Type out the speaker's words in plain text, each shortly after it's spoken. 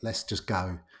let's just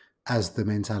go, as the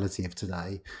mentality of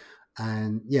today.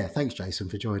 And yeah, thanks, Jason,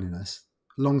 for joining us.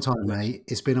 Long time, mate.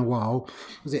 It's been a while.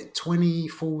 Was it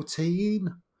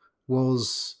 2014?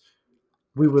 Was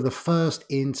We were the first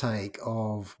intake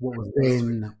of what was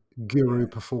then Guru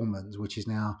Performance, which is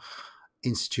now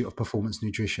Institute of Performance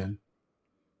Nutrition.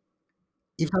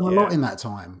 You've done a lot Yeah, in that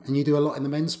time, and you do a lot in the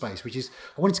men's space, which is,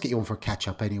 I wanted to get you on for a catch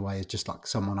up anyway, as just like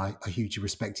someone I hugely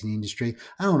respect in the industry,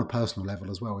 and on a personal level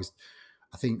as well. Is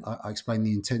I think I explained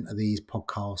the intent of these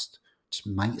podcasts, just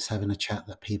mates having a chat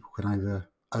that people can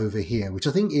overhear, which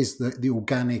I think is the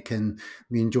organic and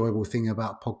the enjoyable thing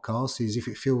about podcasts. Is if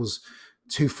it feels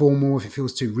too formal, if it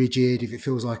feels too rigid, if it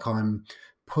feels like I'm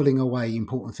pulling away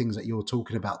important things that you're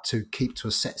talking about to keep to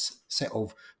a set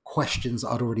of questions that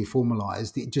I'd already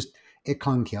formalized, it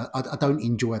clunky. I don't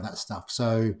enjoy that stuff.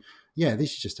 So yeah,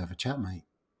 this is just have a chat, mate.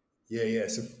 yeah.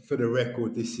 So for the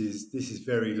record, this is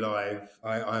very live.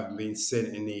 I haven't been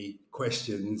sent any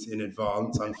questions in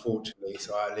advance, unfortunately.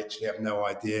 So I literally have no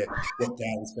idea what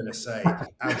Dan's going to say.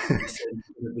 Anthony said it's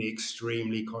going to be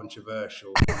extremely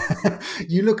controversial.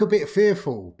 You look a bit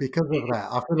fearful because of that.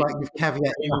 I feel like you've caveated the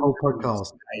Extremely whole dangerous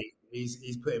podcast. today.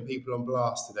 He's putting people on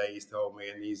blast today. He's told me,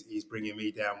 and he's bringing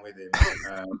me down with him.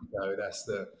 So that's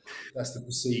the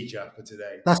procedure for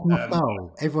today. That's my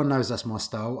style. Everyone knows that's my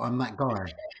style. I'm that guy.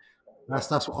 That's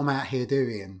what I'm out here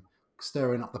doing,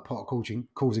 stirring up the pot,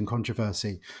 causing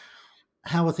controversy.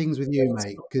 How are things with you,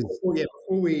 mate? Because Yeah,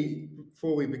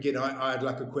 before we begin, I had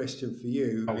like a question for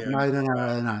you. no, no, no,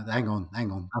 no, no. Hang on,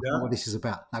 hang on. That's not Yeah. what this is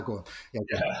about. Now go on. Yeah,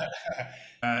 go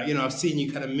on. I've seen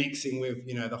you kind of mixing with,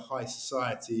 the high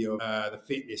society of the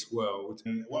fitness world.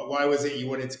 And why was it you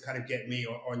wanted to kind of get me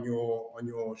on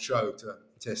your show to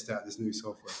test out this new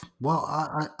software? Well,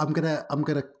 I'm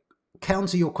gonna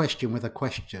counter your question with a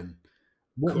question.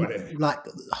 Got it. Like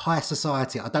high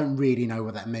society? I don't really know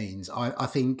what that means. I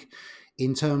think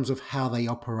in terms of how they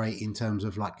operate, in terms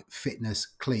of like fitness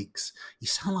cliques, you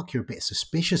sound like you're a bit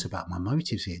suspicious about my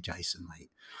motives here, Jason,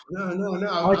 mate. No, no, no.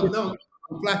 I I'm, just no,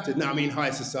 I'm flattered. No, I mean high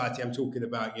society. I'm talking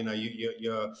about, you're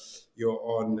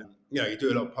on, you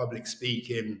do a lot of public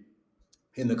speaking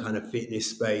in the kind of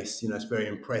fitness space. It's very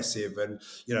impressive. And,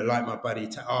 like our buddy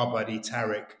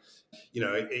Tarek,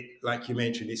 like you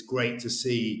mentioned, it's great to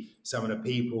see some of the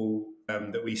people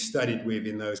that we studied with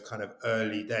in those kind of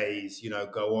early days,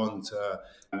 go on to,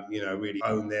 really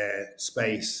own their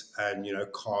space and,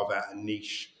 carve out a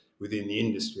niche within the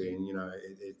industry. And,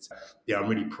 yeah, I'm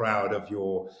really proud of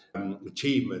your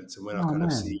achievements. And when I oh kind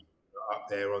of see man, you up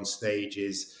there on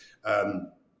stages,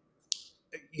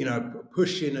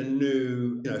 pushing a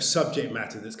new, subject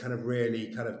matter that's kind of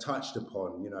really kind of touched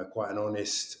upon, quite an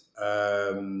honest,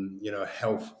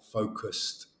 health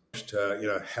focused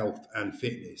to, health and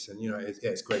fitness. And,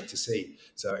 it's great to see.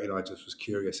 So, I just was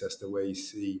curious as to where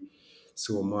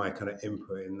saw my kind of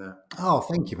input in that. oh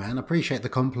thank you, man. I appreciate the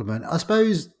compliment. I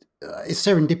suppose it's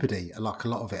serendipity, like a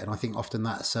lot of it, and I think often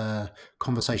that's a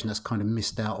conversation that's kind of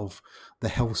missed out of the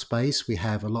health space. We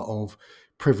have a lot of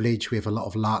privilege, we have a lot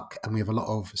of luck, and we have a lot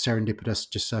of serendipitous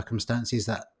just circumstances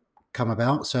that come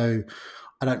about. So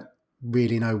I don't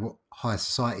really know what higher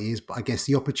society is, but I guess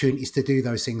the opportunities to do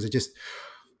those things are just,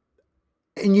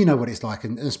 and you know what it's like,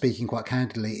 and speaking quite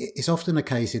candidly, it's often a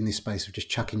case in this space of just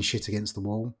chucking shit against the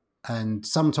wall. And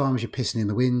sometimes you're pissing in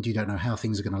the wind. You don't know how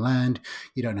things are going to land.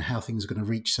 You don't know how things are going to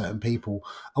reach certain people.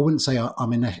 I wouldn't say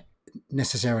I'm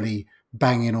necessarily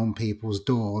banging on people's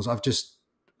doors. I've just,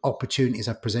 opportunities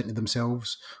have presented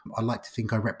themselves. I like to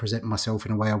think I represent myself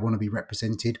in a way I want to be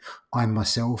represented. I'm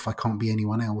myself. I can't be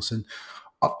anyone else. And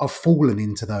I've fallen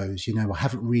into those. I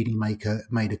haven't really made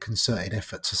a concerted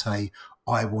effort to say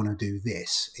I want to do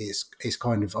this. It's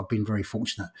kind of, I've been very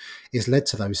fortunate. It's led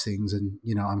to those things, and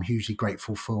I'm hugely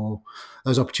grateful for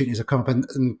those opportunities that come up.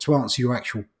 And to answer your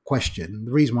actual question,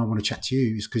 the reason why I want to chat to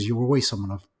you is because you're always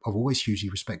someone I've always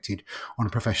hugely respected on a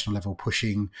professional level,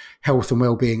 pushing health and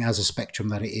well-being as a spectrum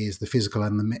that it is, the physical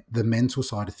and the mental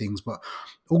side of things, but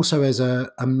also as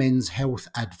a men's health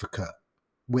advocate,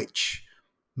 which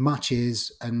much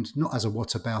is, and not as a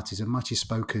whataboutism, much is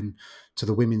spoken to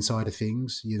the women's side of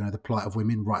things. The plight of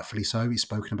women, rightfully so, is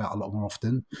spoken about a lot more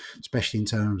often, especially in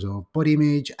terms of body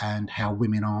image and how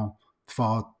women are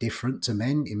far different to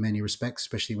men in many respects,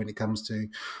 especially when it comes to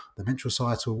the menstrual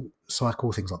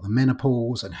cycle, things like the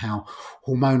menopause and how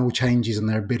hormonal changes and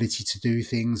their ability to do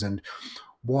things, and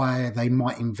why they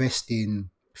might invest in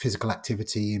physical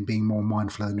activity and being more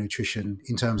mindful of nutrition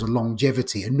in terms of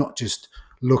longevity and not just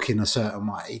looking a certain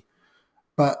way.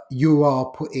 But you are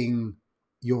putting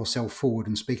yourself forward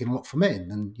and speaking a lot for men.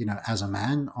 And, as a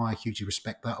man, I hugely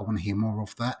respect that. I want to hear more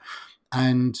of that.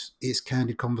 and it's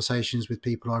candid conversations with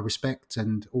people I respect,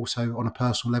 and also on a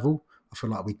personal level. I feel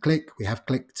like we have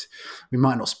clicked. We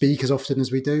might not speak as often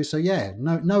as we do. So yeah,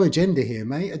 no agenda here,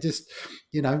 mate. I just,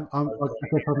 I guess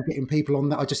I'm getting people on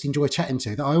that I just enjoy chatting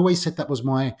to. That I always said that was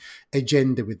my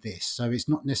agenda with this. So it's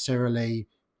not necessarily.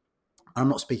 I'm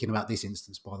not speaking about this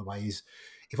instance, by the way. Is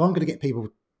if I'm going to get people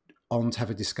on to have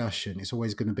a discussion, it's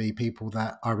always going to be people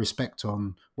that I respect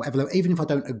on whatever level, even if I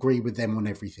don't agree with them on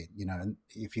everything, And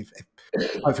if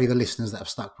hopefully the listeners that have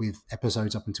stuck with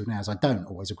episodes up until now, as I don't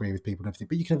always agree with people and everything,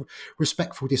 but you can have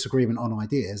respectful disagreement on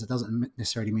ideas. It doesn't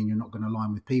necessarily mean you're not going to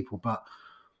align with people, but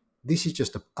this is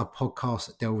just a podcast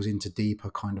that delves into deeper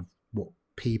kind of what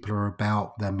people are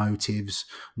about, their motives,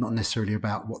 not necessarily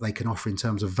about what they can offer in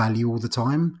terms of value all the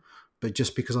time, but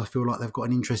just because I feel like they've got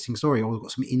an interesting story or they've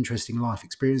got some interesting life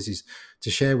experiences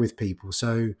to share with people.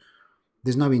 So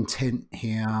there's no intent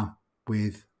here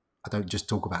with, I don't just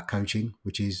talk about coaching,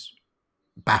 which is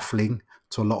baffling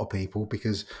to a lot of people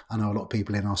because I know a lot of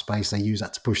people in our space, they use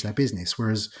that to push their business.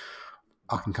 Whereas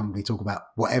I can comfortably talk about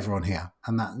whatever on here.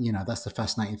 And that, that's the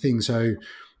fascinating thing. So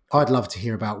I'd love to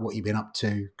hear about what you've been up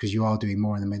to because you are doing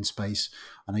more in the men's space.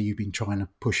 I know you've been trying to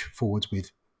push forwards with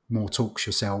more talks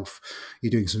yourself.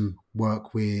 You're doing some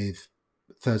work with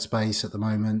Third Space at the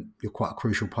moment. You're quite a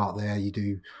crucial part there. You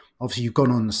do, obviously, you've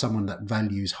gone on as someone that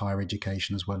values higher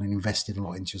education as well and invested a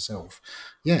lot into yourself.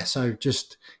 Yeah, so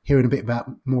just hearing a bit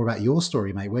more about your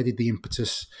story, mate. Where did the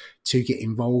impetus to get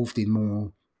involved in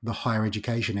more the higher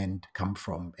education end come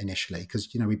from initially? Because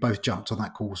we both jumped on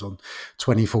that course on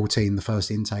 2014, the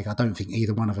first intake. I don't think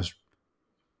either one of us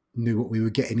knew what we were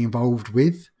getting involved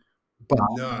with, but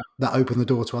No. that opened the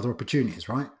door to other opportunities,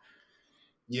 right?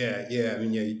 Yeah, yeah. I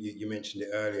mean, yeah, you mentioned it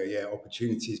earlier. Yeah,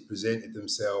 opportunities presented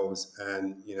themselves,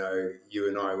 and you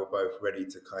and I were both ready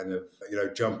to kind of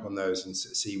jump on those and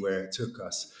see where it took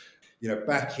us.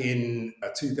 Back in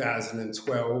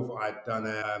 2012, I'd done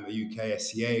a UK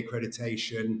SCA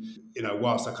accreditation.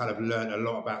 Whilst I kind of learned a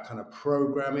lot about kind of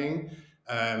programming,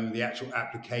 the actual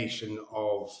application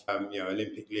of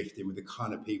Olympic lifting with the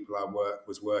kind of people I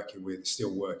was working with,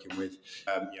 still working with,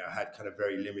 had kind of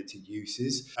very limited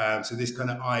uses. So this kind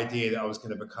of idea that I was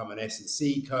going to become an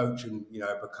S&C coach and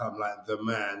become like the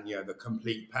man, the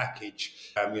complete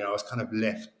package. I was kind of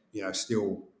left,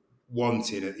 still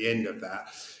wanting at the end of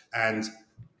that. And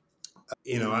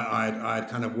I'd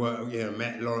kind of worked,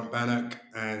 met Laurent Bannock,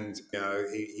 and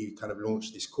he kind of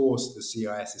launched this course, the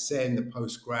CISSN, the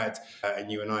postgrad, and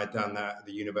you and I had done that at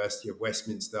the University of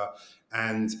Westminster,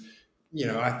 and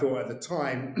I thought at the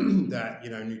time that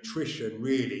nutrition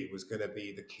really was going to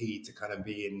be the key to kind of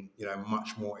being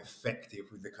much more effective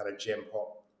with the kind of Gen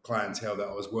Pop clientele that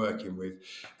I was working with,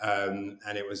 and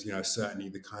it was certainly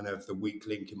the kind of the weak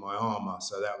link in my armor.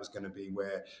 So that was going to be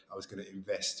where I was going to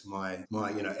invest my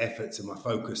efforts and my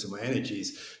focus and my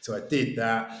energies. So I did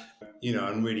that,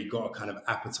 and really got a kind of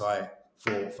appetite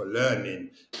for learning.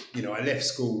 I left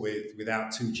school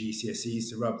without two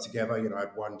GCSEs to rub together. I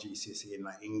had one GCSE in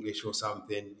like English or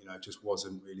something. Just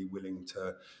wasn't really willing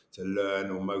to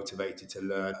learn or motivated to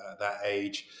learn at that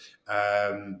age.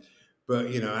 But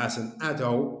as an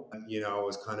adult, I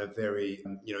was kind of very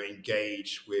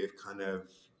engaged with kind of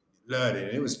learning,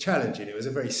 and it was challenging. It was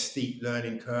a very steep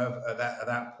learning curve at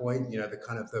that point. The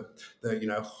kind of the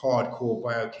hardcore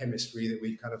biochemistry that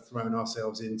we kind of thrown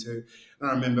ourselves into. And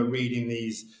I remember reading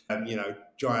these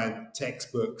giant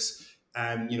textbooks,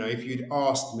 and if you'd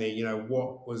asked me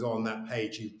what was on that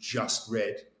page you just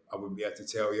read, I wouldn't be able to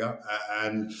tell you.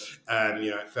 And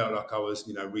it felt like I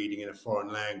was, reading in a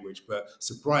foreign language. But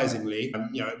surprisingly,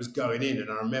 it was going in.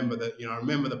 And I remember that, I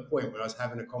remember the point when I was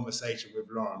having a conversation with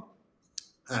Lauren,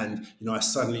 and I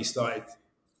suddenly started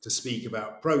to speak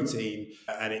about protein,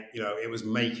 and it was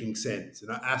making sense.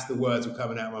 And as the words were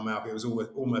coming out of my mouth, it was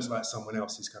almost like someone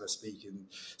else is kind of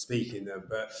speaking them.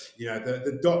 But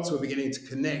the dots were beginning to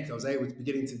connect. I was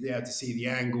beginning to be able to see the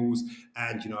angles,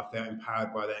 and I felt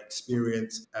empowered by that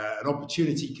experience. An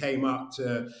opportunity came up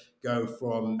to go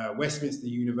from Westminster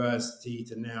University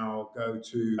to now go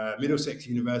to Middlesex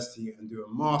University and do a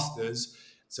master's.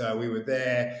 So we were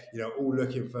there, all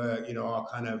looking for, our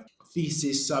kind of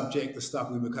thesis subject, the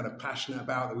stuff we were kind of passionate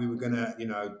about, that we were going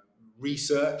to,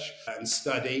 research and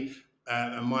study.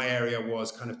 And my area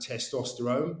was kind of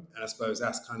testosterone. And I suppose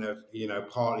that's kind of,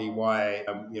 partly why,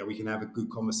 we can have a good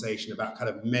conversation about kind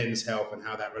of men's health and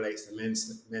how that relates to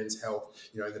men's health,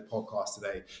 in the podcast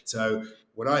today. So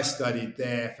what I studied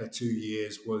there for 2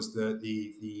 years was the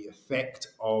effect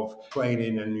of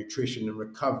training and nutrition and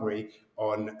recovery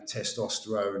on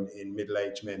testosterone in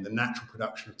middle-aged men, the natural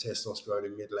production of testosterone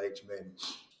in middle-aged men.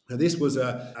 Now, this was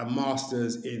a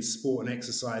master's in sport and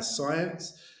exercise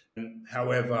science.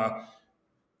 However,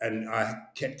 and I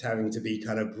kept having to be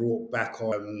kind of brought back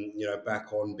on,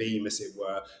 back on beam, as it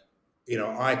were.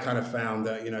 I kind of found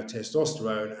that,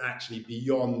 testosterone actually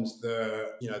beyond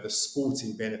the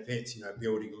sporting benefits,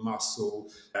 building muscle,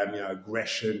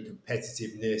 aggression,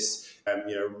 competitiveness,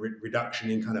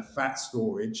 reduction in kind of fat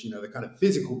storage, the kind of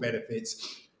physical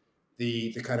benefits,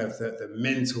 the kind of the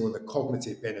mental and the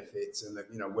cognitive benefits and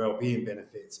the well-being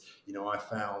benefits, I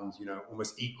found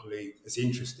almost equally as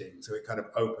interesting. So it kind of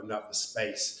opened up the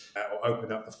space, or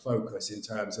opened up the focus in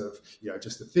terms of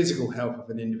just the physical health of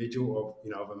an individual,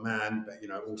 of a man, but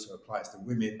also applies to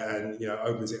women, and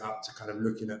opens it up to kind of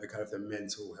looking at the kind of the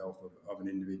mental health of an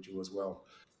individual as well.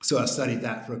 So I studied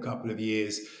that for a couple of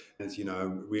years, and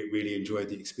really enjoyed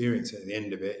the experience. At the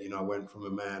end of it, I went from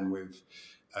a man with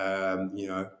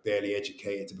barely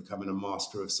educated to becoming a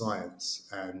master of science.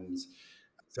 And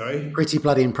sorry. Pretty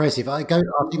bloody impressive. I think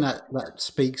that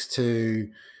speaks to,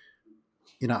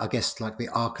 I guess like the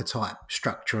archetype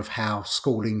structure of how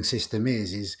schooling system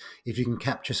is if you can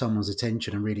capture someone's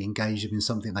attention and really engage them in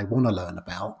something they want to learn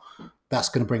about, that's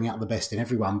going to bring out the best in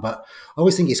everyone. But I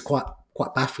always think it's quite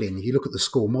baffling. If you look at the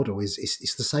school model,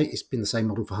 it's the same. It's been the same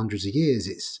model for hundreds of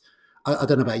years. I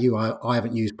don't know about you. I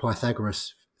haven't used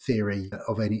Pythagoras theory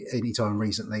of any time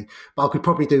recently, but I could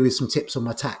probably do with some tips on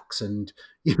my tax and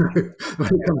when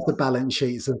it comes to balance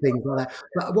sheets and things like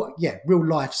that. But real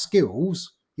life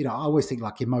skills. I always think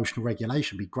like emotional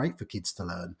regulation would be great for kids to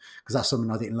learn, because that's something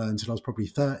I didn't learn until I was probably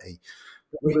 30.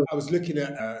 I was looking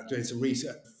at doing some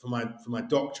research for my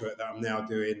doctorate that I'm now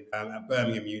doing at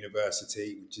Birmingham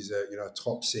University, which is a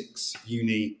top 6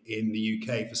 uni in the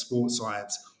UK for sports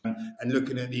science, and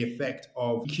looking at the effect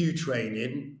of Q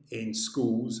training in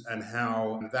schools and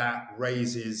how that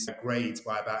raises grades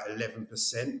by about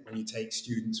 11% when you take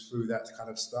students through that kind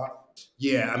of stuff.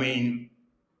 Yeah, I mean,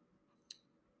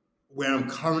 where I'm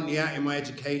currently at in my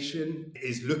education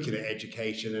is looking at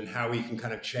education and how we can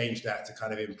kind of change that to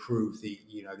kind of improve the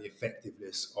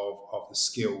effectiveness of the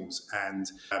skills. And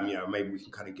maybe we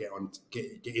can kind of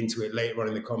get into it later on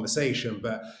in the conversation.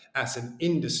 But as an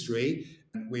industry,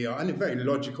 we are, and it's very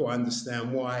logical. I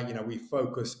understand why we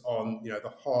focus on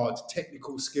the hard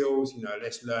technical skills.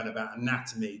 Let's learn about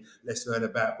anatomy, let's learn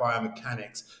about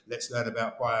biomechanics, let's learn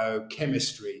about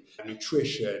biochemistry,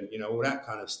 nutrition, all that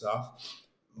kind of stuff.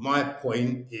 My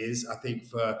point is, I think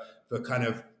for kind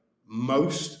of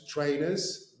most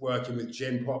trainers working with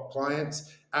Gen Pop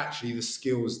clients, actually the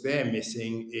skills they're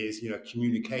missing is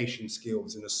communication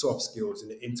skills and the soft skills and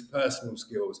the interpersonal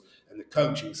skills and the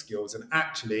coaching skills. And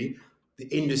actually, the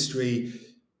industry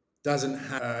doesn't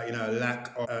have a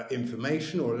lack of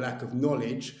information or a lack of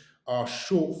knowledge. Our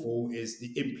shortfall is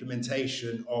the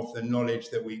implementation of the knowledge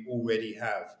that we already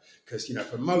have. Because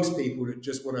for most people that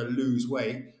just want to lose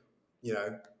weight,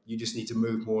 you just need to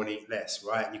move more and eat less,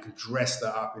 right? And you can dress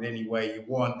that up in any way you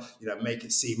want, make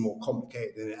it seem more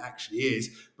complicated than it actually is.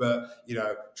 But,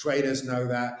 trainers know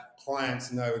that,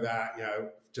 clients know that,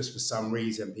 just for some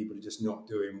reason, people are just not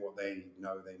doing what they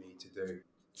know they need to do.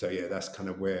 So, yeah, that's kind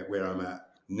of where I'm at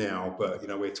now. But,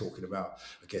 we're talking about,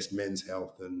 I guess, men's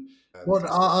health and... Well,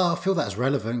 I feel that's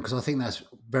relevant because I think that's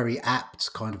very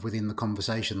apt kind of within the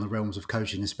conversation, the realms of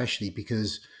coaching, especially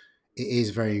because it is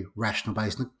very rational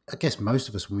based. And I guess most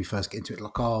of us, when we first get into it,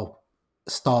 like our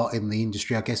start in the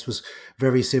industry, I guess, was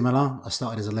very similar. I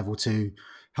started as a level 2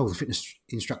 health and fitness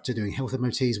instructor doing health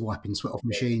MOTs, wiping sweat off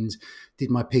machines, did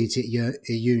my PT at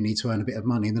uni to earn a bit of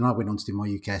money. And then I went on to do my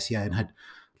UKSEA and had,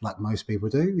 like most people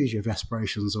do, is you have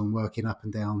aspirations on working up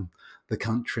and down the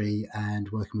country and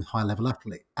working with high level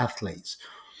athletes.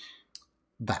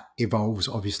 That evolves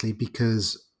obviously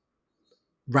because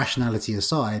rationality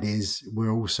aside is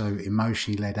we're also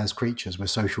emotionally led as creatures. We're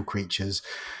social creatures.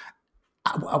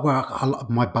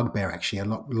 My bugbear actually, a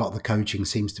lot of the coaching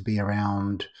seems to be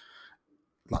around,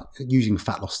 like using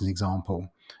fat loss as an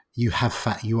example. You have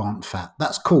fat, you aren't fat.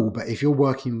 That's cool, but if you're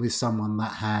working with someone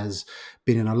that has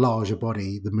been in a larger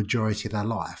body the majority of their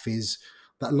life,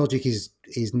 that logic is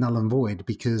null and void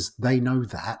because they know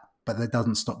that, but that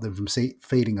doesn't stop them from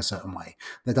feeling a certain way.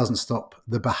 That doesn't stop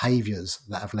the behaviors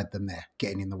that have led them there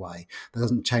getting in the way. That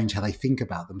doesn't change how they think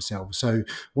about themselves. So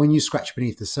when you scratch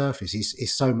beneath the surface,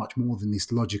 it's so much more than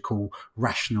this logical,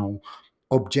 rational,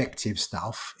 objective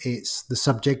stuff. It's the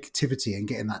subjectivity and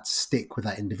getting that to stick with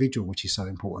that individual, which is so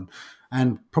important.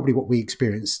 And probably what we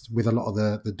experienced with a lot of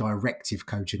the directive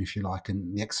coaching, if you like,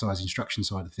 and the exercise instruction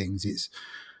side of things, is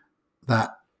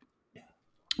that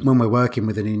when we're working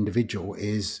with an individual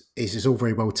is it's all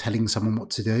very well telling someone what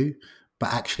to do,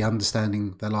 but actually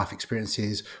understanding their life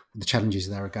experiences, the challenges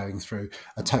they are going through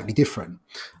are totally different.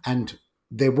 And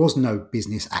there was no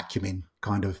business acumen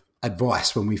kind of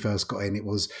advice when we first got in. It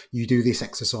was, you do this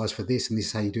exercise for this, and this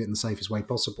is how you do it in the safest way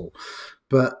possible.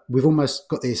 But we've almost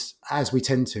got this, as we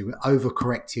tend to,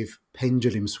 overcorrective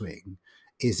pendulum swing.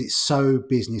 Is it's so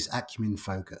business acumen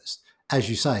focused, as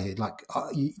you say. Like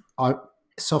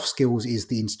soft skills is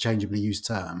the interchangeably used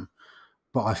term,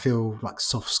 but I feel like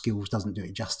soft skills doesn't do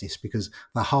it justice, because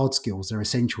they're hard skills, they're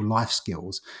essential life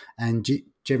skills. And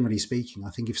generally speaking, I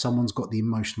think if someone's got the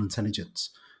emotional intelligence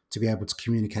to be able to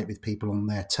communicate with people on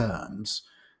their terms,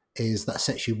 is that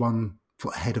sets you one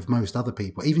foot ahead of most other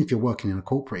people, even if you're working in a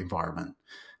corporate environment,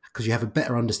 because you have a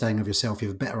better understanding of yourself, you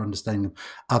have a better understanding of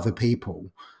other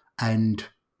people. And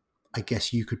I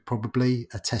guess you could probably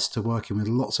attest to working with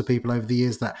lots of people over the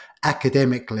years that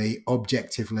academically,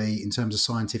 objectively, in terms of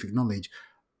scientific knowledge,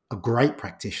 are great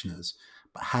practitioners,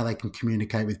 but how they can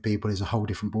communicate with people is a whole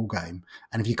different ballgame.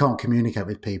 And if you can't communicate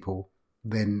with people,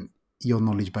 then your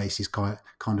knowledge base is kind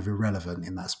of irrelevant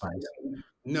in that space.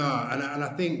 No, and I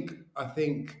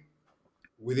think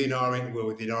within our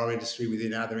industry,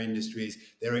 within other industries,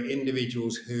 there are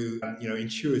individuals who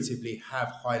intuitively have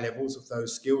high levels of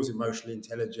those skills, emotional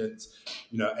intelligence,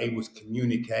 able to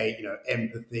communicate,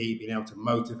 empathy, being able to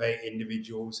motivate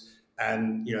individuals,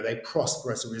 and they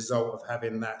prosper as a result of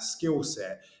having that skill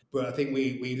set. But I think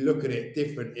we look at it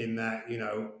different in that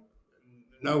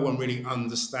no one really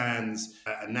understands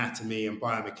anatomy and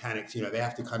biomechanics. They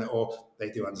have to kind of, or they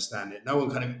do understand it. No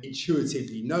one kind of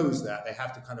intuitively knows that. They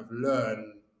have to kind of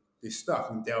learn this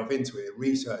stuff and delve into it and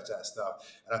research that stuff.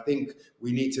 And I think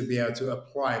we need to be able to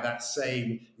apply that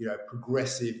same,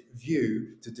 progressive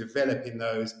view to developing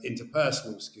those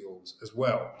interpersonal skills as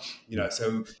well.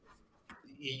 So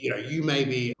you may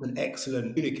be an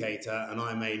excellent communicator and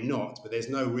I may not, but there's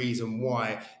no reason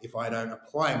why, if I don't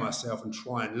apply myself and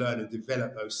try and learn and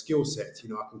develop those skill sets,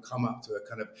 I can come up to a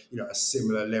kind of, a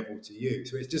similar level to you.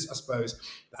 So it's just, I suppose,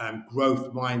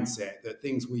 growth mindset, that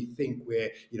things we think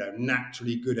we're,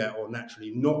 naturally good at or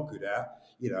naturally not good at,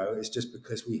 it's just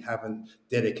because we haven't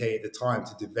dedicated the time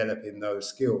to developing those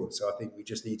skills. So I think we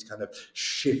just need to kind of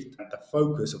shift the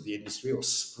focus of the industry, or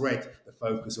spread the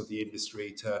focus of the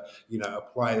industry to,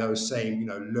 apply those same,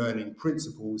 learning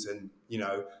principles, and,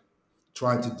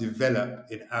 trying to develop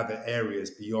in other areas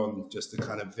beyond just the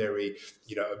kind of very,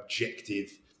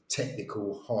 objective,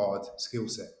 technical, hard skill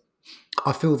set.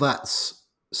 I feel that's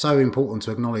so important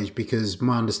to acknowledge, because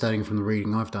my understanding from the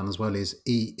reading I've done as well is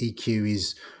EQ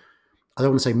is, I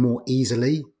don't want to say more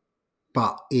easily,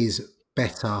 but is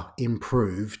better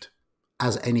improved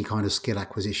as any kind of skill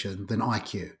acquisition than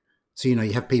IQ. So,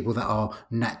 you have people that are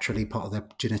naturally, part of their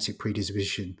genetic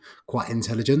predisposition, quite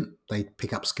intelligent. They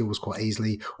pick up skills quite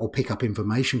easily, or pick up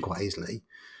information quite easily.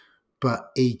 But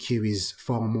EQ is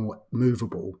far more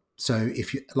movable. So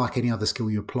if you, like any other skill,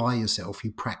 you apply yourself,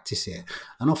 you practice it.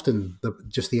 And often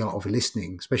just the art of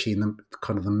listening, especially in the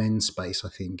kind of the men's space, I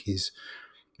think, is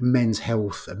men's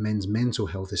health and men's mental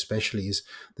health especially, is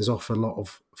there's often a lot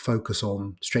of focus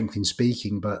on strength in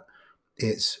speaking, but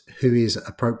it's who is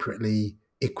appropriately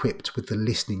equipped with the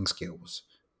listening skills.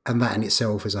 And that in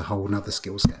itself is a whole nother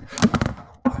skill set.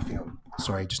 I feel,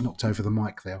 sorry, just knocked over the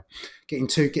mic there. Getting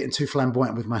too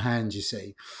flamboyant with my hands, you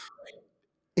see.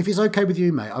 If it's okay with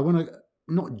you, mate, I want to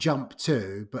not jump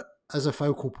to, but as a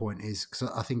focal point is, because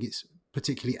I think it's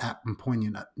particularly apt and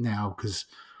poignant now, because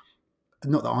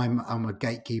not that I'm a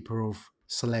gatekeeper of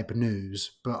celeb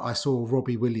news, but I saw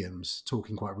Robbie Williams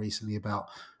talking quite recently about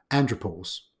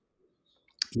andropause,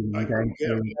 going Yeah,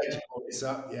 through glad you brought this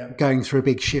up. Yeah. going through a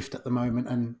big shift at the moment,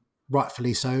 and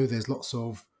rightfully so. There's lots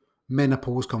of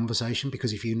menopause conversation,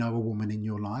 because if you know a woman in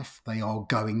your life, they are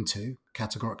going to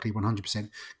categorically 100%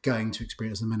 going to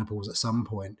experience the menopause at some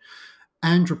point.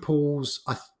 Andropause,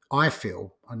 I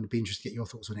feel, and I'd be interested to get your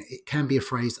thoughts on it, it can be a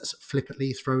phrase that's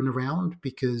flippantly thrown around,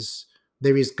 because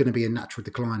there is going to be a natural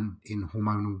decline in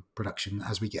hormonal production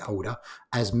as we get older,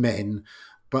 as men,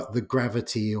 but the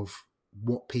gravity of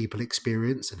what people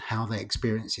experience and how they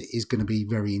experience it is going to be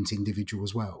very individual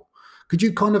as well. Could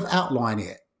you kind of outline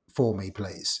it for me,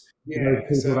 please? For those Yeah.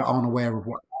 people So that aren't aware of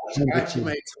what. I actually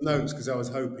made some notes because I was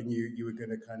hoping you were going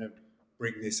to kind of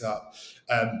bring this up.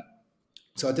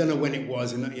 So I don't know when it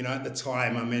was, and at the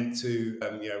time I meant to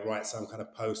write some kind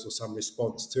of post or some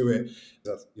response to it.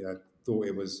 I, thought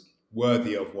it was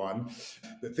worthy of one,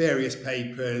 but various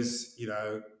papers,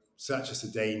 such as the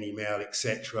Daily Mail,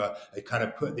 etc., they kind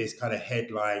of put this kind of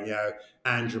headline,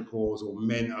 andropause or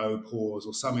menopause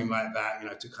or something like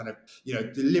that, to kind of,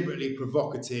 deliberately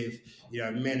provocative.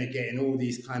 Men are getting all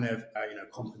these kind of,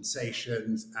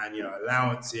 compensations and,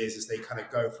 allowances as they kind of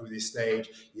go through this stage.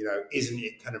 Isn't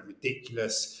it kind of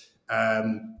ridiculous?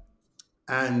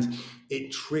 And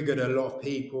it triggered a lot of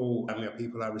people,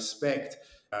 people I respect,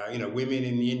 women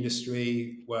in the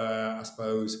industry were, I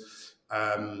suppose,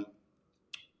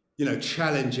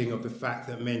 challenging of the fact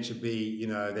that men should be,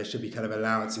 there should be kind of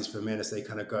allowances for men as they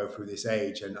kind of go through this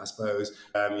age. And I suppose,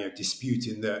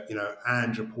 disputing that,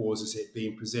 andropause as it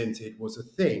being presented was a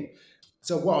thing.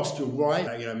 So whilst you're right,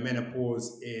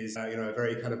 menopause is, a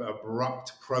very kind of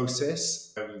abrupt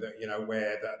process, that,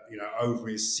 where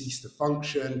ovaries cease to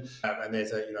function, and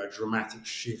there's a, dramatic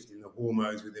shift in the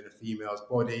hormones within a female's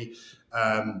body,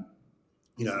 and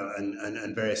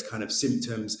various kind of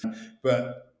symptoms.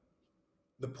 But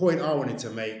the point I wanted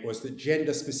to make was that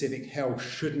gender specific health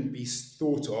shouldn't be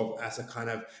thought of as a kind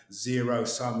of zero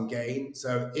sum game.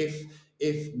 So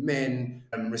if men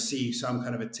receive some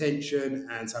kind of attention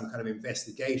and some kind of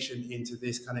investigation into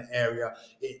this kind of area,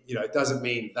 it doesn't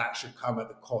mean that should come at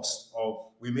the cost of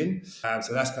women.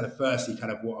 So that's kind of firstly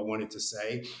kind of what I wanted to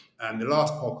say. The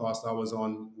last podcast I was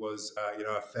on was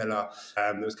a fella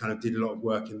that was kind of did a lot of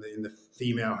work in the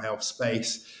female health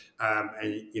space. And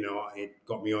it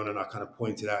got me on, and I kind of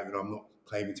pointed out, I'm not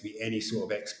claiming to be any sort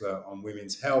of expert on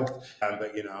women's health, but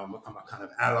I'm a kind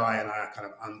of ally, and I kind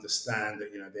of understand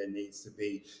that there needs to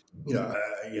be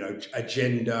a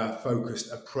gender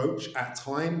focused approach at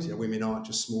times. Women aren't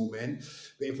just small men,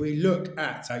 but if we look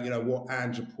at what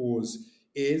andropause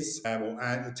is, or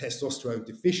testosterone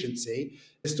deficiency.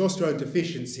 Testosterone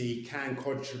deficiency can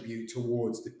contribute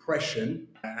towards depression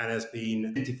and has been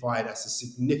identified as a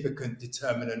significant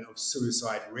determinant of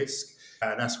suicide risk.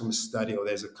 And that's from a study, or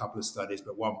there's a couple of studies,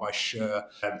 but one by Scher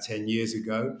 10 years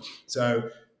ago. So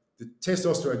the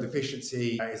testosterone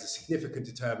deficiency is a significant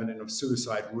determinant of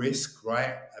suicide risk,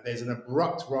 right? There's an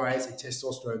abrupt rise in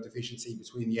testosterone deficiency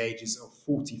between the ages of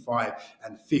 45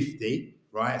 and 50,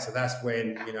 right? So that's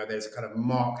when, there's a kind of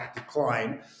marked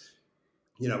decline.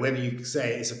 Whether you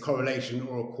say it's a correlation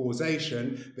or a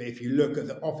causation, but if you look at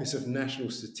the Office of National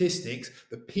Statistics,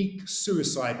 the peak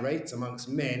suicide rates amongst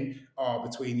men are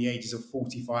between the ages of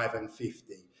 45 and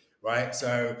 50, right?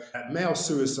 So male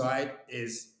suicide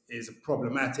is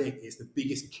problematic. It's the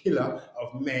biggest killer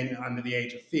of men under the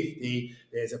age of 50.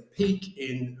 There's a peak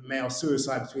in male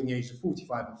suicide between the ages of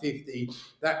 45 and 50.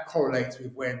 That correlates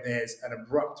with when there's an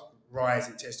abrupt rise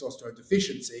in testosterone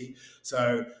deficiency.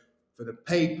 So for the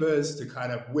papers to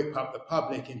kind of whip up the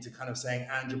public into kind of saying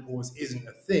andropause isn't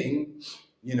a thing,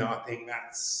 I think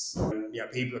that's,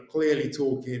 people are clearly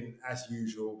talking as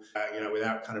usual,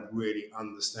 without kind of really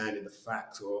understanding the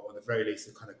facts or at the very least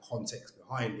the kind of context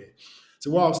behind it.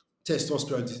 So whilst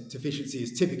testosterone deficiency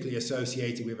is typically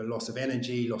associated with a loss of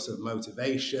energy, loss of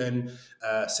motivation,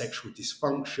 sexual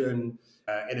dysfunction,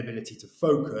 inability to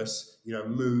focus,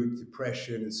 mood,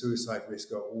 depression, and suicide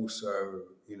risk are also,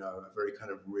 a very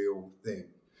kind of real thing.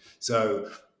 So,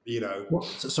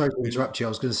 sorry to interrupt you. I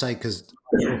was going to say, because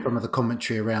some of the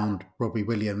commentary around Robbie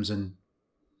Williams, and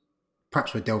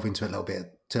perhaps we'll delve into it a little bit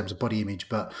in terms of body image,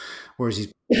 but whereas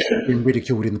he's been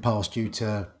ridiculed in the past due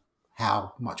to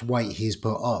how much weight he's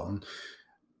put on,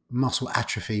 muscle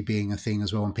atrophy being a thing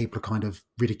as well, and people are kind of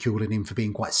ridiculing him for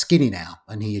being quite skinny now,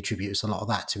 and he attributes a lot of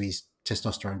that to his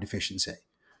testosterone deficiency.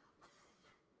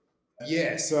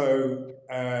 Yeah, so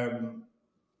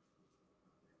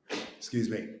excuse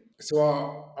me. So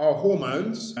our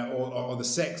hormones, or the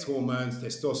sex hormones,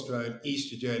 testosterone,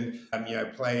 estrogen,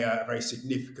 play a very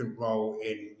significant role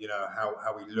in,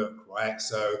 how we look, right?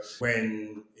 So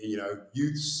when,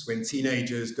 when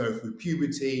teenagers go through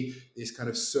puberty, this kind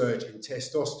of surge in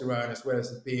testosterone, as well as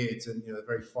the beards and, the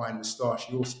very fine moustache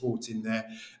you're sporting there,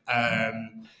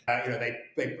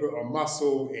 they put on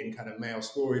muscle in kind of male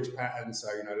storage patterns. So,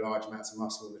 large amounts of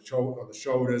muscle on the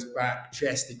shoulders, back,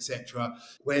 chest, etc.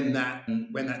 When that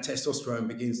testosterone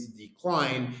begins to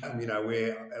decline,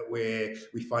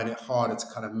 we find it harder to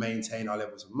kind of maintain our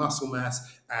levels of muscle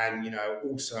mass, and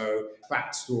also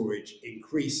fat storage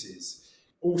increases.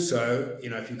 Also,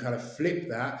 if you kind of flip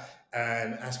that,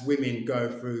 and as women go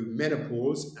through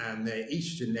menopause and their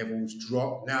estrogen levels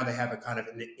drop, now they have a kind of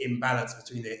an imbalance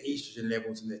between their estrogen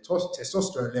levels and their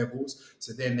testosterone levels.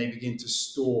 So then they begin to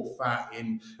store fat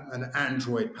in an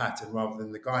android pattern rather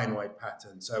than the gynoid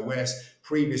pattern. So whereas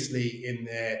previously in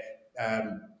their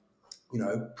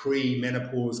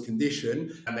pre-menopause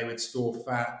condition, and they would store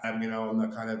fat, on the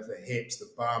kind of the hips, the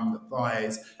bum, the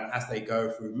thighs. As they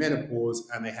go through menopause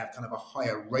and they have kind of a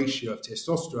higher ratio of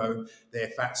testosterone, their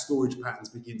fat storage patterns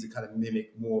begin to kind of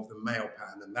mimic more of the male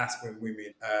pattern, and that's when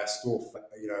women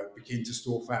begin to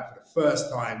store fat for the first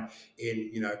time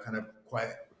in, kind of quite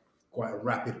a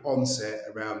rapid onset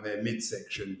around their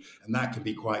midsection, and that can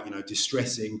be quite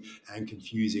distressing and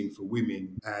confusing for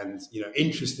women. And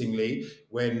interestingly,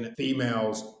 when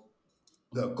females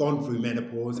that have gone through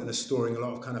menopause and are storing a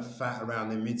lot of kind of fat around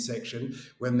their midsection,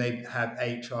 when they have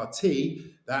HRT,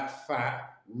 that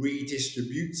fat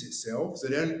redistributes itself. So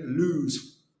they don't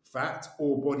lose fat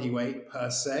or body weight per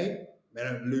se. They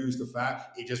don't lose the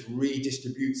fat. It just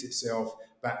redistributes itself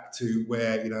back to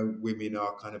where, women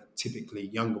are kind of typically,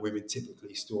 younger women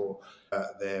typically store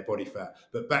their body fat.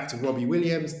 But back to Robbie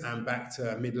Williams and back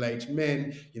to middle-aged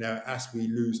men, as we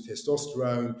lose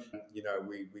testosterone,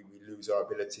 we lose our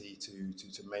ability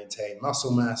to maintain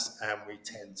muscle mass, and we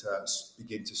tend to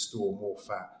begin to store more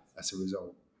fat as a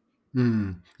result.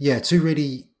 Yeah, two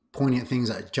really poignant things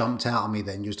that jumped out at me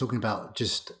then. You was talking about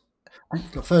just,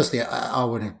 firstly, I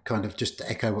want to kind of just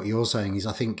echo what you're saying is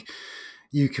I think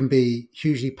you can be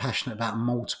hugely passionate about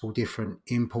multiple different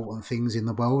important things in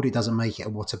the world. It doesn't make it a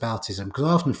whataboutism. Because I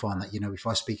often find that, if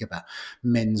I speak about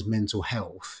men's mental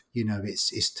health,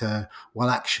 it's to, well,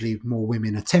 actually more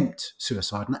women attempt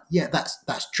suicide. And yeah,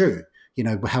 that's true.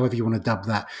 However you want to dub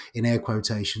that in air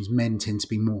quotations, men tend to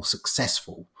be more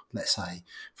successful, let's say,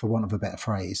 for want of a better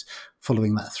phrase,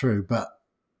 following that through. But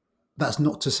that's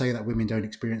not to say that women don't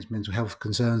experience mental health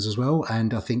concerns as well.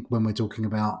 And I think when we're talking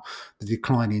about the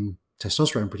decline in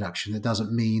testosterone production, it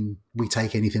doesn't mean we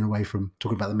take anything away from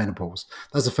talking about the menopause.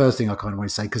 That's the first thing I kind of want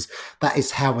to say, because that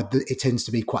is how it tends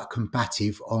to be quite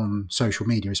combative on social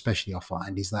media, especially I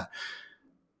find, is that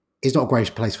it's not a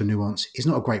great place for nuance. It's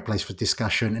not a great place for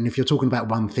discussion. And if you're talking about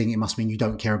one thing, it must mean you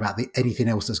don't care about anything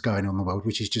else that's going on in the world,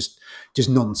 which is just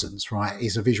nonsense, right?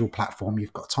 It's a visual platform.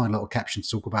 You've got a tiny little caption to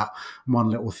talk about one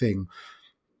little thing.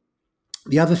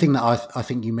 The other thing that I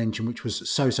think you mentioned, which was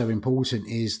so important,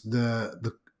 is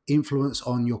the influence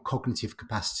on your cognitive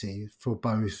capacity for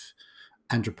both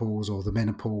andropause or the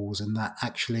menopause, and that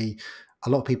actually a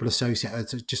lot of people associate it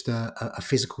to just a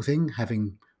physical thing,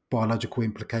 having biological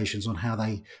implications on how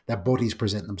their bodies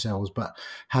present themselves, but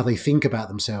how they think about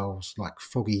themselves, like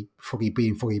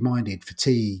being foggy minded,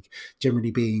 fatigue,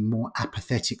 generally being more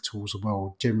apathetic towards the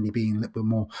world, generally being a little bit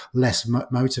more less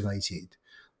motivated.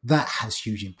 That has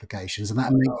huge implications, and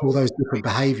that makes all those different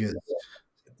behaviors.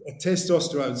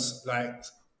 Testosterone's like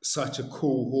such a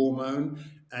cool hormone.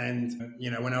 And,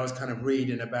 when I was kind of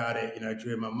reading about it,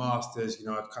 during my master's,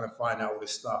 I'd kind of find out all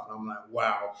this stuff and I'm like,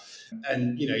 wow.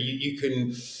 And, you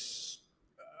can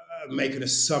make an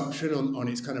assumption on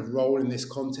its kind of role in this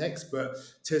context, but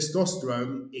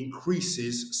testosterone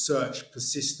increases search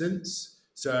persistence.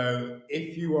 So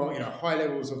if you are, high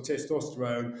levels of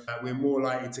testosterone, we're more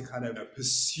likely to kind of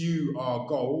pursue our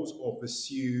goals or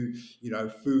pursue,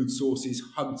 food sources,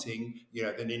 hunting,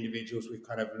 than individuals with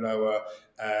kind of lower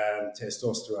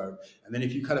testosterone. And then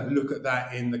if you kind of look at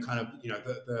that in the kind of,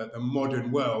 the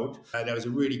modern world, there was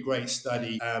a really great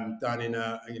study done in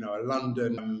a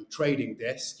London trading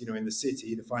desk, in the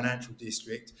city, the financial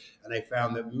district, and they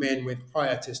found that men with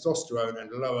higher testosterone and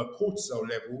lower cortisol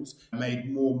levels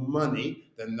made more money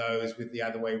than those with the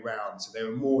other way around. So they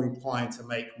were more inclined to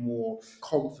make more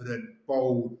confident,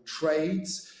 bold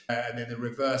trades. And then the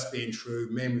reverse being true,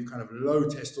 men with kind of low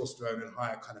testosterone and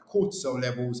higher kind of cortisol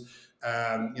levels,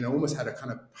 almost had a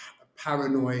kind of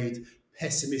paranoid,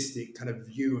 pessimistic kind of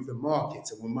view of the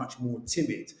markets and were much more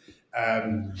timid.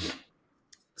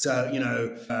 So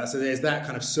there's that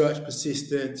kind of search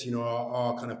persistence,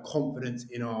 our kind of confidence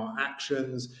in our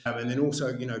actions, and then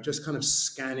also, just kind of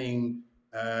scanning,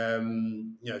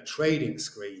 trading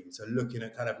screens and looking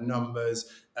at kind of numbers,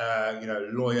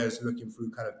 lawyers looking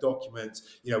through kind of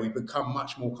documents. We become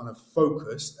much more kind of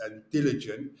focused and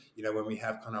diligent, when we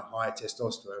have kind of high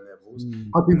testosterone levels.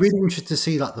 I'd be really interested to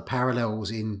see like the parallels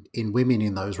in women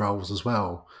in those roles as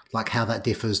well, like how that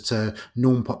differs to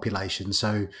norm population.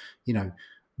 So,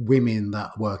 women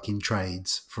that work in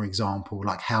trades, for example,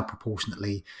 like how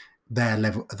proportionately their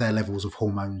levels of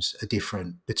hormones are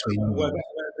different between Well, women.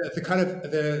 the kind of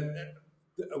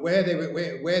where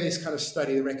this kind of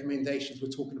study, the recommendations were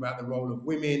talking about the role of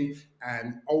women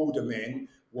and older men,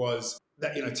 was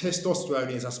that testosterone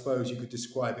is, I suppose you could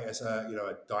describe it as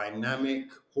a dynamic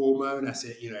hormone, as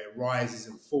it rises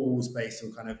and falls based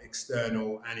on kind of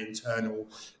external and internal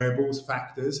variables,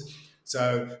 factors.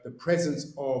 So the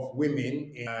presence of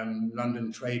women in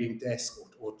London trading desks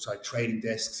or trading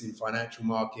desks in financial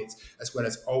markets, as well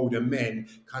as older men,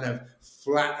 kind of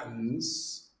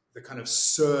flattens the kind of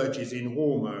surges in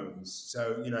hormones.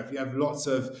 So, if you have lots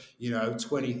of, 20,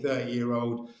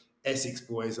 30-year-old Essex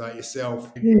boys like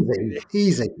yourself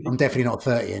Easy. I'm definitely not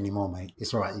 30 anymore, mate.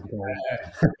 It's all right. You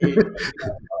can go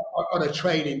on. on a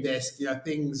trading desk,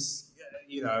 things,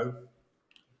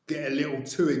 get a little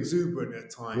too exuberant at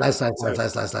times. Lads.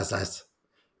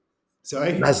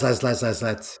 Sorry?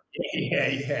 Lads. Yeah,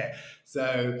 yeah.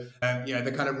 So,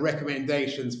 the kind of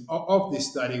recommendations of this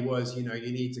study was, you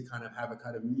need to kind of have a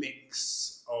kind of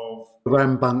mix of,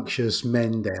 Rambunctious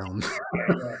men down.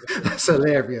 yeah, That's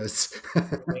hilarious.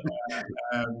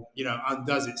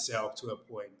 undoes itself to a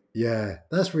point. Yeah,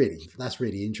 that's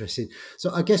really interesting.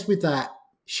 So I guess with that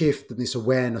shift and this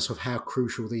awareness of how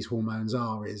crucial these hormones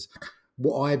are, is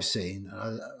what I've seen.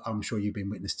 I'm sure you've been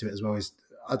witness to it as well. Is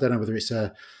I don't know whether it's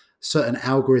a certain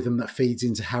algorithm that feeds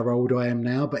into how old I am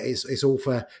now, but it's all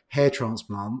for hair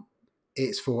transplant,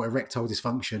 it's for erectile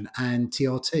dysfunction and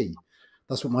TRT.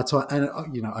 That's what my time, and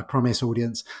I promise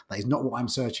audience that is not what I'm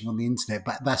searching on the internet,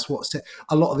 but that's what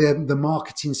a lot of the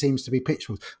marketing seems to be pitched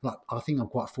with. Like, I think I'm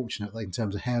quite fortunate in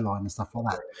terms of hairline and stuff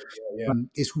like that. Yeah,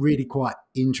 It's really quite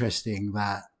interesting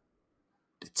that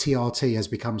TRT has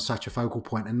become such a focal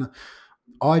point, and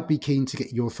I'd be keen to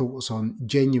get your thoughts on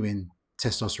genuine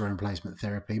testosterone replacement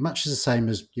therapy, much as the same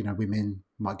as women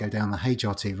might go down the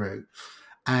HRT route.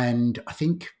 And I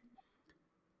think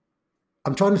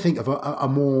I'm trying to think of a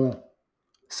more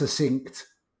succinct,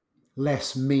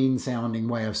 less mean sounding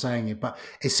way of saying it, but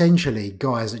essentially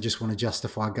guys that just want to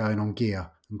justify going on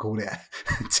gear and call it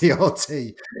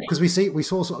TRT, because we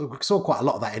saw quite a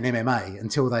lot of that in MMA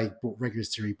until they brought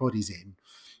regulatory bodies in.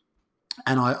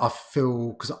 And I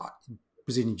feel, because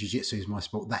Brazilian jiu-jitsu is my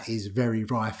sport, that is very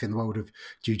rife in the world of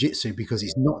jiu-jitsu because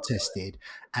it's not tested,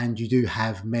 and you do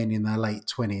have men in their late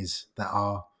 20s that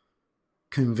are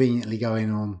conveniently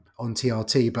going on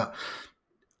TRT. But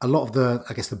a lot of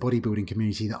I guess the bodybuilding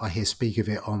community that I hear speak of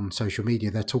it on social media,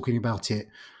 they're talking about it.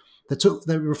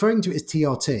 They're referring to it as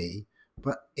TRT,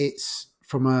 but it's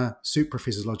from a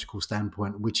supraphysiological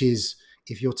standpoint, which is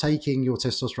if you're taking your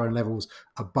testosterone levels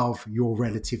above your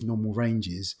relative normal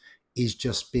ranges, is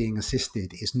just being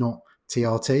assisted. It's not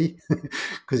TRT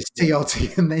because it's yeah.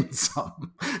 TRT and then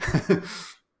some.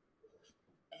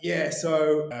 Yeah,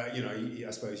 so I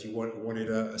suppose you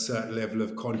wanted a certain level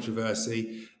of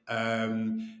controversy.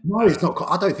 No, it's not.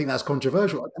 I don't think that's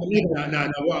controversial. No, no,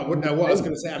 no. What I was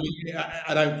going to say, I mean,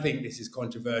 I don't think this is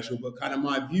controversial, but kind of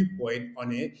my viewpoint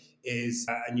on it is,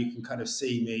 and you can kind of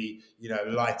see me,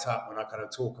 light up when I kind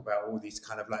of talk about all these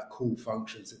kind of like cool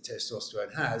functions that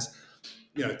testosterone has.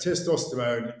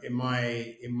 Testosterone, in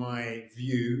my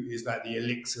view, is like the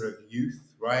elixir of youth,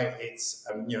 right? It's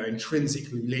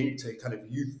intrinsically linked to kind of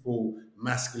youthful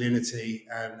masculinity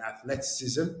and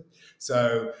athleticism.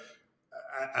 So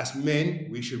as men,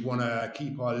 we should want to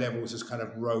keep our levels as kind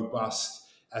of robust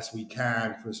as we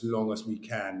can for as long as we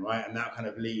can, right? And that kind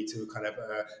of lead to kind of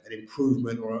an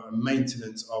improvement or a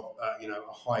maintenance of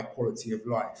a high quality of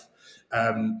life.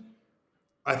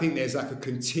 I think there's like a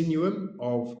continuum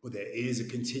of, well, there is a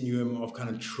continuum of kind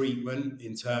of treatment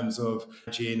in terms of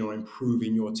managing or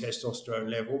improving your testosterone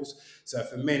levels. So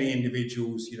for many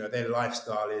individuals, their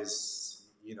lifestyle is,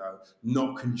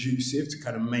 not conducive to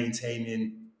kind of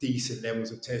maintaining decent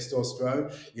levels of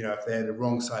testosterone. If they're the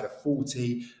wrong side of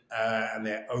 40 and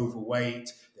they're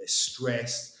overweight, they're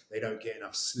stressed, they don't get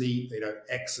enough sleep, they don't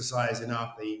exercise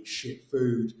enough, they eat shit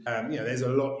food. There's a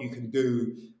lot you can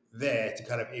do there to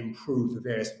kind of improve the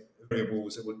various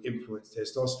variables that will influence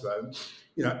testosterone.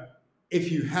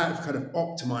 If you have kind of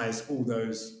optimized all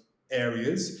those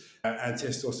areas and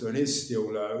testosterone is still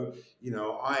low,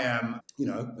 I am,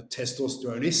 a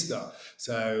testosteronista.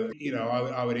 So,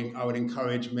 I would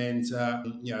encourage men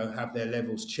to, have their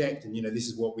levels checked. And, this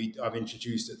is what I've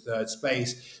introduced at Third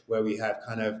Space, where we have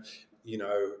kind of,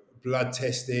 blood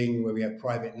testing, where we have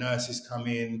private nurses come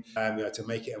in, to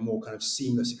make it a more kind of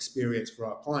seamless experience for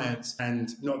our clients. And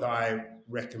not that I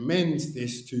recommend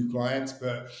this to clients,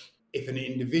 but if an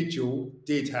individual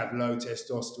did have low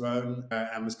testosterone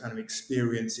and was kind of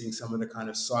experiencing some of the kind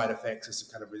of side effects as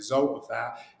a kind of result of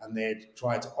that, and they'd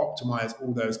tried to optimize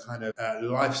all those kind of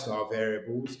lifestyle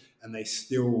variables, and they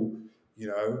still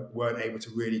weren't able to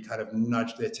really kind of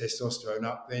nudge their testosterone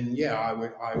up, then yeah,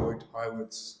 I would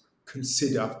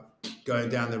consider going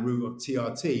down the route of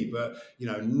TRT, but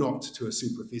not to a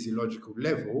super physiological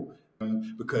level,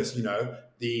 because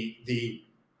the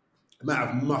amount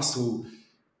of muscle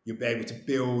you'll be able to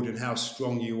build and how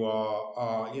strong you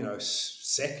are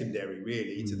secondary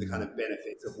really to the kind of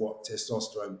benefits of what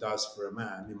testosterone does for a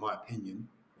man, in my opinion.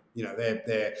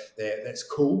 That's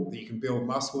cool that you can build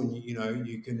muscle and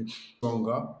you can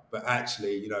stronger, but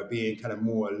actually being kind of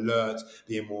more alert,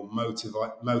 being more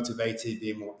motivated,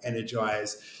 being more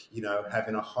energized,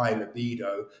 having a high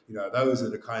libido, those are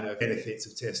the kind of benefits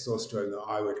of testosterone that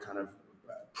I would kind of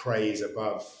praise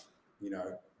above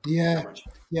how Yeah, much.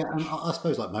 yeah, and I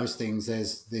suppose like most things,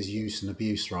 there's use and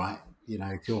abuse, right?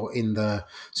 If you're in the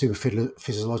super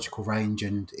physiological range,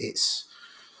 and it's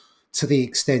to the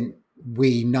extent.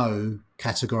 we know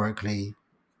categorically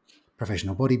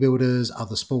professional bodybuilders,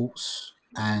 other sports,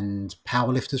 and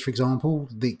powerlifters, for example,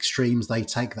 the extremes they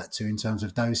take that to in terms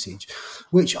of dosage,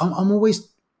 which I'm always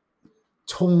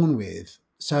torn with.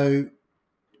 So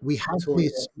we have Torn in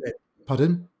this, what sense?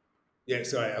 pardon? Yeah,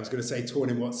 sorry, I was going to say torn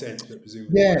in what sense, but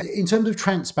presumably Yeah, both. in terms of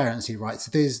transparency, right?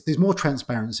 So there's more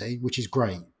transparency, which is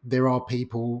great. There are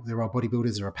people, there are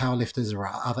bodybuilders, there are powerlifters, there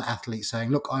are other athletes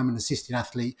saying, "Look, I'm an assisted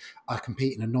athlete. I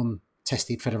compete in a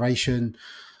non-tested federation."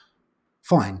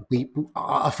 Fine.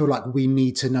 I feel like we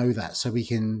need to know that so we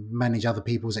can manage other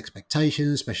people's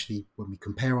expectations, especially when we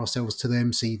compare ourselves to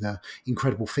them, see the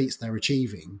incredible feats they're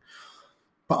achieving.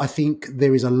 But I think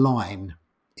there is a line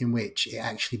in which it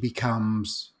actually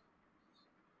becomes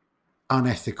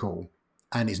unethical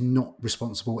and is not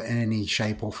responsible in any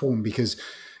shape or form, because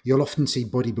you'll often see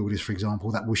bodybuilders, for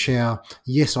example, that will share,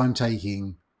 yes, I'm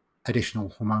taking additional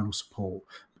hormonal support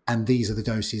and these are the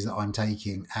doses that I'm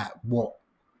taking at what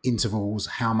intervals,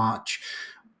 how much,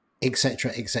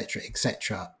 etc., etc.,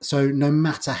 etc. So no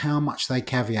matter how much they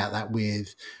caveat that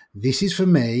with, this is for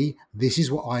me, this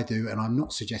is what I do, and I'm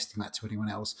not suggesting that to anyone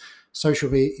else. Social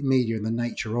media and the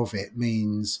nature of it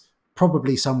means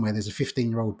probably somewhere there's a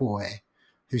 15-year-old boy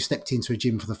who stepped into a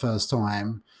gym for the first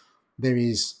time. There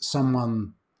is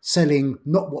someone selling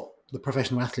not what the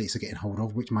professional athletes are getting hold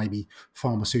of, which may be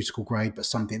pharmaceutical grade, but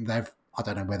something I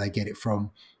don't know where they get it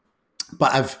from,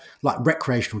 but of like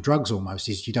recreational drugs almost,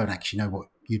 is you don't actually know what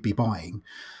you'd be buying.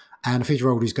 And a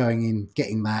 50-year-old who's going in,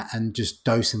 getting that, and just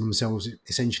dosing themselves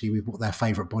essentially with what their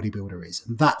favourite bodybuilder is.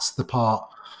 And that's the part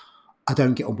I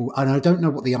don't get on board. And I don't know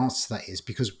what the answer to that is,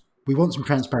 because we want some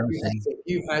transparency. If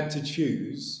you had to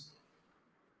choose,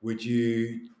 would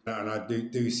you, and I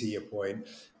do see your point,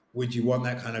 would you want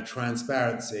that kind of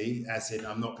transparency, as in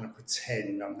I'm not going to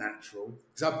pretend I'm natural?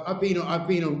 Because I've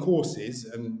been on courses,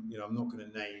 and I'm not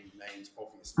going to name names,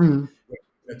 obviously. Mm,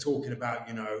 They're talking about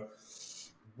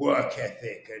work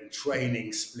ethic and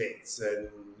training splits and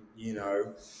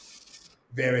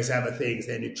various other things,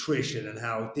 their nutrition and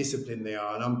how disciplined they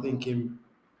are, and I'm thinking,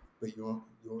 but you're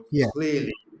yeah,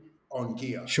 clearly on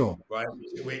gear, sure. right?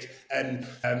 Which and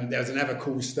there was another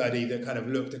cool study that kind of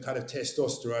looked at kind of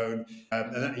testosterone,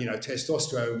 and that,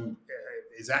 testosterone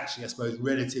is actually, I suppose,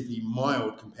 relatively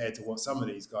mild compared to what some of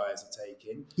these guys are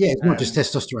taking. Yeah, it's not just Um,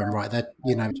 testosterone, right? That,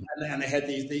 and they had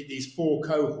these four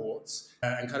cohorts,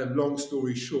 and kind of long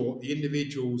story short, the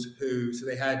individuals who, so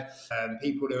they had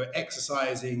people who were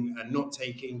exercising and not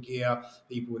taking gear,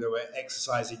 people that were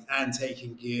exercising and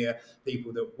taking gear,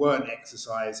 people that weren't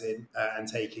exercising and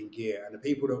taking gear, and the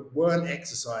people that weren't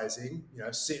exercising,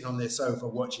 sitting on their sofa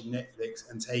watching Netflix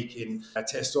and taking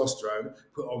testosterone,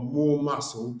 put on more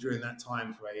muscle during that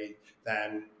time frame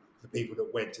than the people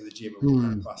that went to the gym and were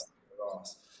kind of mm, busting their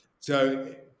ass.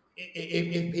 So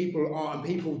if people are, and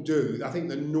people do, I think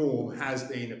the norm has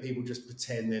been that people just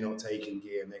pretend they're not taking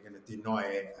gear and they're going to deny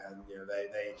it, and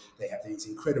they have these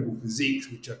incredible physiques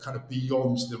which are kind of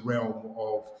beyond the realm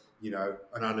of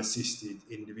an unassisted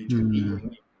individual, even mm.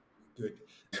 with good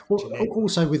Well, genetics.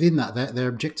 also within that, they're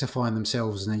objectifying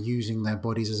themselves and they're using their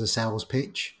bodies as a sales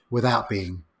pitch without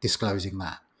being disclosing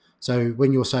that. So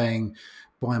when you're saying,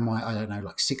 buy my, I don't know,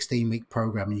 like 16-week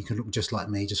program and you can look just like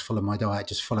me, just follow my diet,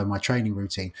 just follow my training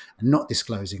routine, and not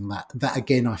disclosing that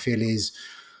again, I feel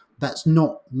that's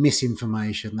not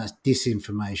misinformation, that's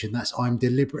disinformation. That's, I'm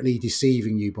deliberately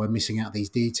deceiving you by missing out these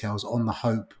details on the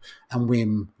hope and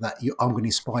whim that I'm going to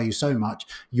inspire you so much,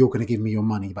 you're going to give me your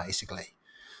money, basically.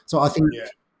 So I think, Yeah.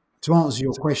 to answer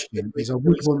your So question, is I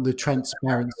would want the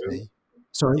transparency.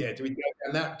 Sorry. yeah, do we go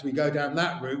down that? Do we go down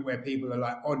that route where people are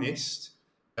like honest?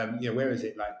 Where is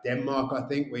it? Like Denmark, I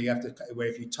think, where you have to, where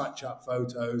if you touch up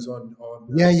photos on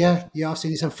Yeah, yeah, social yeah. I've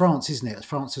seen it's in France, isn't it? It's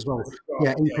France as well. media, Yeah,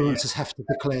 yeah, yeah, influencers have to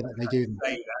declare that they do that.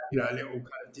 say that, Yeah, a little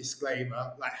kind of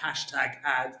disclaimer, like hashtag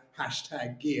ad,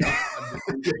 hashtag gear,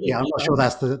 yeah. I'm not sure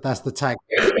that's the tag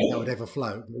that would ever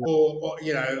float.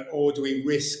 or do we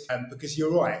risk? Because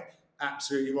you're right,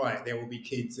 absolutely right. There will be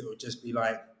kids that will just be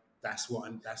like, that's what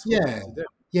I Yeah, have to do.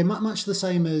 yeah. Much the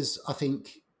same as I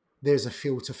think there's a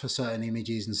filter for certain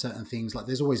images and certain things. Like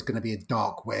there's always going to be a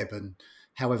dark web, and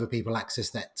however people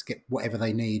access that to get whatever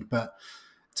they need. But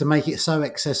to make it so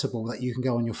accessible that you can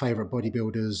go on your favorite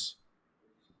bodybuilders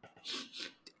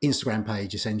Instagram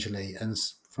page essentially and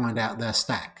find out their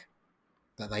stack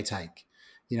that they take.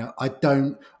 I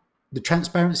don't, the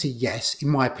transparency, yes, in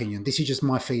my opinion, this is just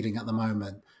my feeling at the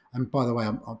moment. And by the way,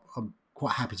 I'm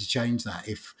quite happy to change that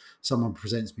if someone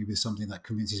presents me with something that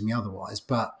convinces me otherwise.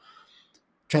 But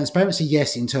transparency,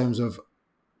 yes, in terms of,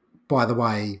 by the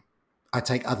way, I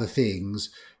take other things.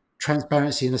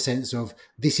 transparency in the sense of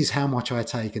this is how much I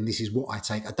take and this is what I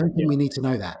take. I don't Yeah, think we need to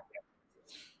know that.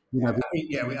 You know,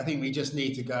 I think we just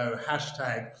need to go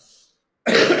hashtag.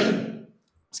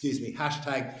 Excuse me,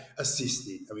 hashtag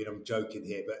assisted. I mean, I'm joking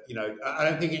here, but I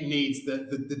don't think it needs the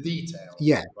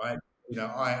yeah, details, right?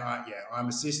 I'm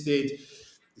assisted.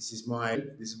 This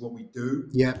is what we do.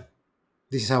 yeah.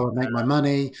 This is how I make my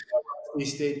money.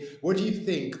 Assisted. What do you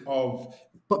think of?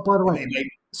 But by the I way, mean,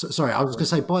 sorry, I was going to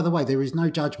say, by the way, there is no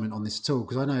judgment on this at all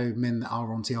because I know men that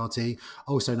are on TRT.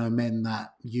 I also know men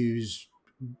that use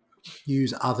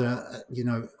other,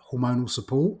 hormonal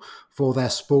support for their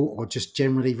sport or just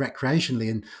generally recreationally.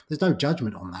 And there's no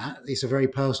judgment on that. It's a very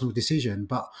personal decision.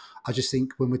 But I just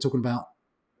think when we're talking about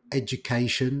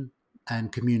education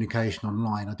and communication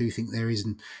online, I do think there is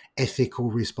an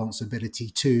ethical responsibility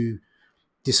to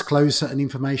disclose certain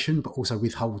information, but also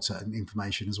withhold certain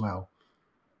information as well.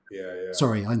 yeah, yeah.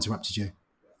 Sorry, I interrupted you.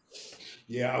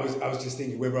 Yeah, I was just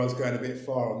thinking whether I was going a bit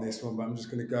far on this one, but I'm just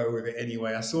going to go with it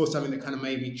anyway. I saw something that kind of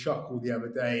made me chuckle the other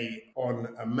day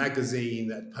on a magazine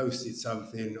that posted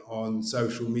something on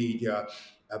social media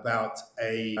about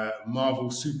a Marvel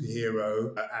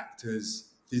superhero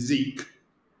actor's physique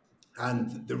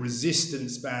and the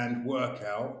resistance band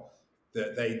workout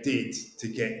that they did to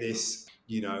get this,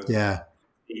 Yeah,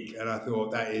 and I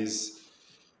thought that is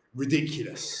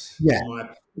ridiculous, yeah. in my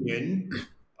opinion.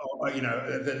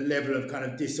 The level of kind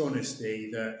of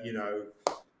dishonesty that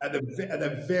at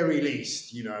the very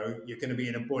least, you're going to be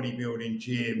in a bodybuilding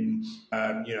gym,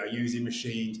 using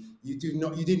machines. You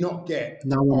did not get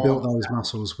No one built arms those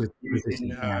muscles with using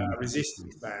resistance bands. a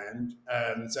resistance band.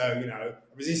 A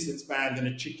resistance band and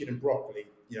a chicken and broccoli,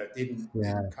 Yeah. didn't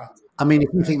cut I mean, if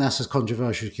it. you think that's as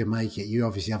controversial as you can make it, you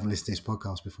obviously haven't listened to this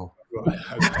podcast before. Right.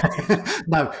 Okay.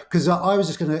 No, because I was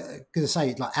just gonna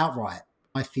say, like, outright,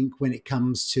 I think when it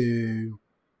comes to,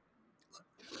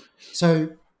 so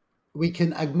we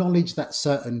can acknowledge that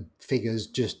certain figures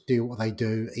just do what they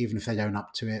do, even if they don't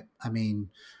up to it. I mean,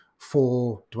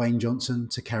 for Dwayne Johnson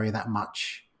to carry that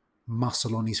much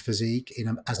muscle on his physique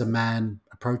as a man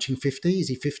approaching 50, is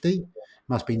he 50?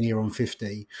 Must be near on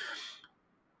 50.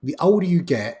 The older you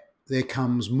get, there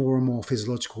comes more and more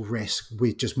physiological risk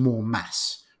with just more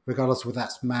mass, regardless of whether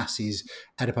that mass is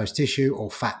adipose tissue or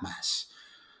fat mass.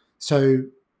 So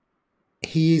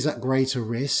he is at greater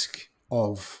risk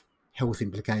of health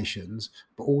implications,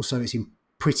 but also it's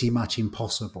pretty much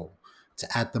impossible to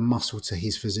add the muscle to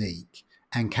his physique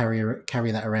and carry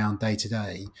that around day to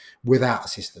day without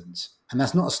assistance. And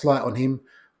that's not a slight on him.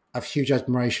 I have huge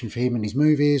admiration for him and his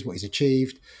movies, what he's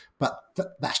achieved, but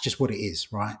that's just what it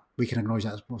is, right? We can acknowledge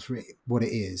that's what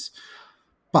it is.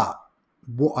 But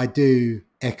what I do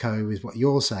echo is what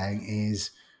you're saying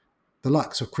is the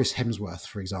likes of Chris Hemsworth,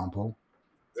 for example,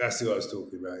 That's what I was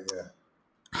talking about. Yeah.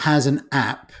 has an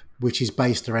app which is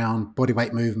based around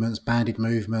bodyweight movements, banded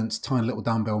movements, tiny little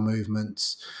dumbbell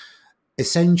movements.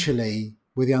 Essentially,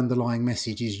 where the underlying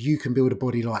message is you can build a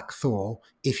body like Thor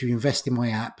if you invest in my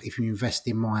app, if you invest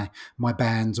in my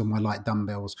bands or my light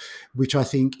dumbbells, which I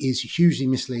think is hugely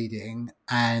misleading.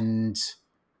 And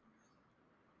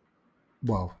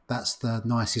well, that's the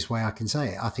nicest way I can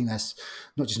say it. I think that's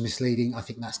not just misleading. I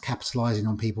think that's capitalizing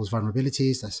on people's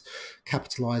vulnerabilities. That's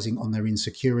capitalizing on their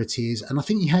insecurities. And I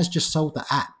think he has just sold the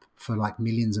app for like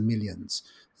millions and millions.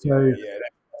 Yeah, So yeah,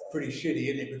 that's pretty shitty,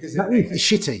 isn't it? Because that is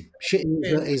shitty.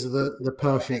 Shitty is the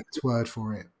perfect word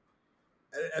for it.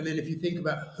 and then if you think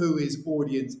about who his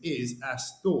audience is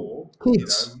as Thor,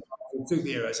 Kids.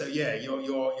 superhero. So yeah,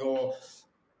 you're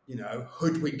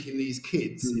hoodwinking these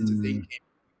kids into Hmm. thinking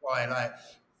by like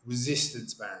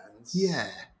resistance bands. Yeah.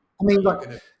 I mean, You're like,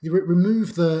 gonna you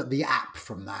remove the app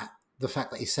from that, the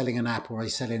fact that he's selling an app or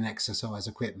he's selling exercise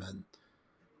equipment,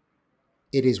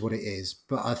 it is what it is.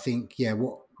 But I think, yeah,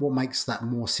 what makes that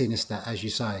more sinister, as you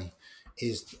say,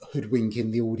 is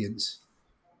hoodwinking the audience.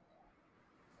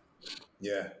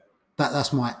 yeah,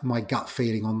 That's my gut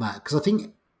feeling on that. Because I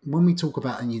think when we talk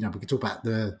about, and we can talk about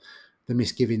the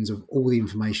misgivings of all the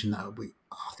information that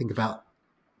I think about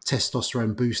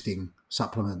testosterone boosting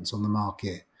supplements on the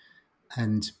market,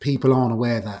 and people aren't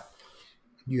aware that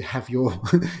you have your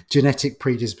genetic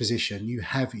predisposition, you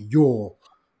have your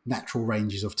natural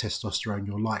ranges of testosterone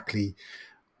you'll likely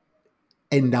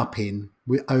end up in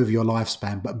over your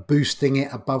lifespan, but boosting it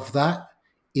above that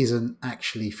isn't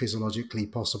actually physiologically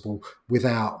possible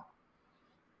without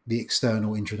the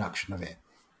external introduction of it.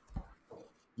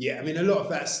 yeah. I mean, a lot of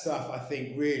that stuff I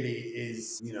think really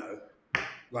is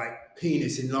like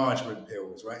penis enlargement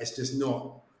pills, right? It's just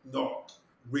not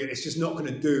real. It's just not going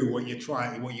to do what you're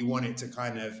trying, what you want it to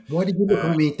kind of. Why did you look Uh,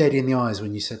 at me dead in the eyes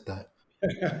when you said that?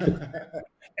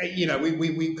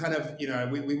 We kind of,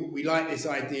 we like this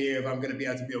idea of I'm going to be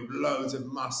able to build loads of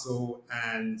muscle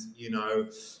and,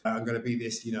 I'm going to be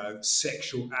this,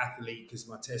 sexual athlete because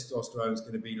my testosterone is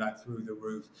going to be like through the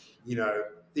roof.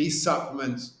 These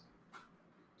supplements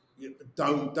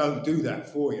don't do that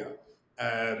for you.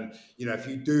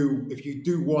 If you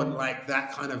do want like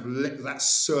that kind of that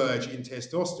surge in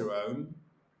testosterone,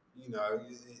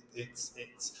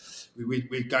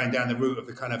 we're going down the route of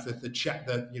the kind of the chat,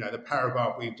 the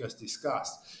paragraph we've just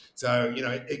discussed. So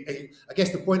I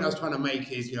guess the point I was trying to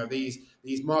make is,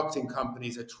 these marketing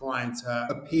companies are trying to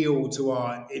appeal to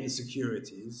our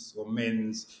insecurities or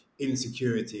men's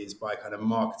insecurities by kind of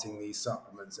marketing these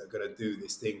supplements that are going to do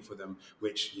this thing for them,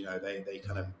 which they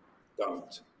kind of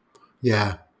don't.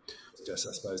 Yeah. It's just,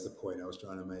 I suppose, the point I was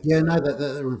trying to make. Yeah, no,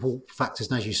 the reward factors,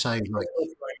 and as you say, like,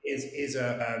 Is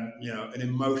a an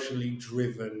emotionally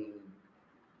driven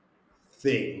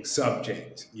thing,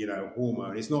 subject,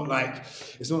 hormone. It's not like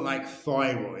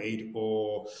thyroid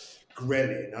or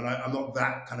ghrelin, and I'm not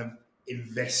that kind of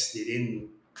invested in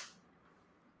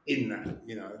that.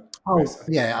 oh, Whereas I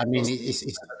think yeah, I mean, it's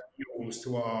fuels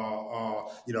to our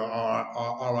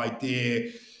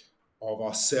idea of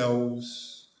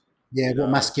ourselves. yeah, You what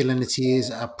know, masculinity is,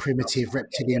 a primitive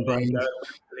reptilian there you brain. go,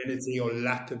 masculinity or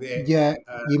lack of it. Yeah,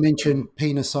 you Um, mentioned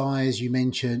penis size, you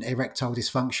mentioned erectile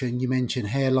dysfunction, you mentioned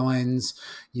hairlines,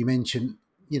 you mentioned,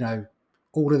 you know,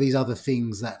 all of these other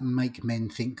things that make men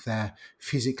think they're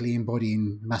physically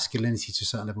embodying masculinity to a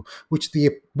certain level, which the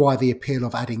why the appeal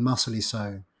of adding muscle is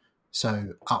so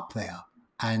up there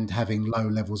and having low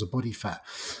levels of body fat.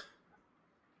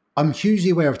 I'm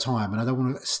hugely aware of time, and I don't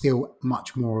want to steal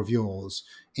much more of yours.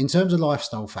 In terms of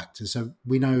lifestyle factors, so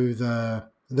we know the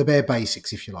bare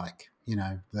basics, if you like. You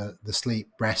know, the sleep,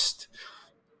 rest,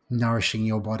 nourishing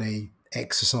your body,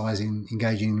 exercising,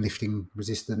 engaging in lifting,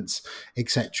 resistance,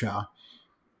 etc.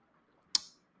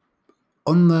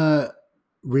 On the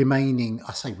remaining,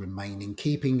 I say remaining,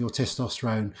 keeping your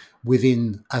testosterone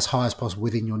within as high as possible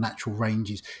within your natural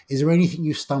ranges. Is there anything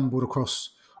you've stumbled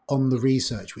across on the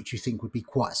research which you think would be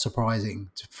quite surprising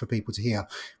for people to hear?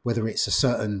 Whether it's a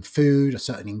certain food, a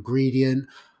certain ingredient,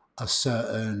 a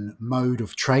certain mode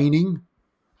of training.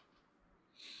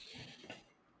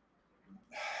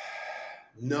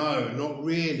 no, not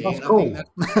really, That's and I think cool.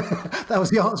 that's That was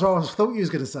the answer I thought you was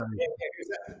going to say.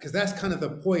 because that's kind of the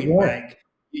point. Yeah. Like,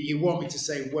 you want me to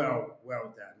say, well,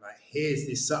 Dan, like, here's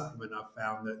this supplement I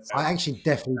found that. I actually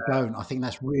definitely don't. I think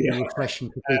that's really Yeah, refreshing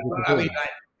for people but to I hear. mean, like,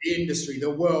 the industry,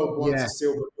 the world wants Yeah. a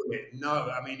silver bullet. No,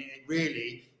 I mean,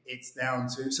 it's down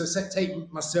to. So,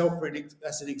 take myself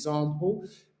as an example.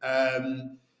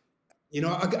 Um,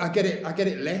 I get it. I get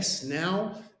it less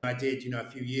now. I did, a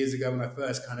few years ago when I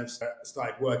first kind of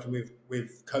started working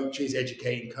with coaches,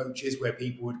 educating coaches, where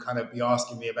people would kind of be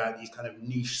asking me about these kind of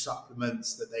niche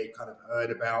supplements that they kind of heard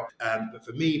about. But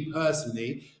for me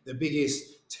personally, the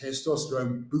biggest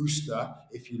testosterone booster,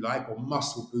 if you like, or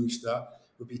muscle booster,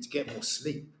 would be to get more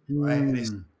sleep, right? And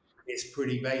it's Mm, it's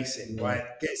pretty basic, yeah. right?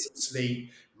 Get some sleep,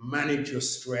 manage your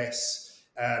stress,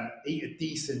 eat a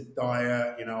decent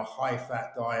diet, a high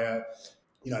fat diet,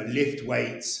 lift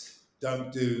weights,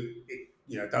 don't do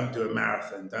a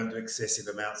marathon, don't do excessive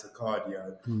amounts of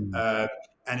cardio. Mm, Uh,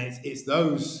 and it's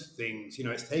those things,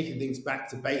 it's taking things back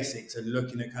to basics and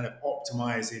looking at kind of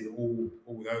optimizing all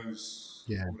those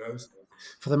yeah. all those things.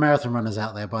 For the marathon runners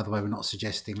out there, by the way, we're not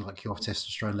suggesting like your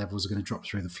testosterone levels are going to drop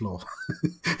through the floor.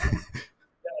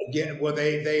 Yeah, well,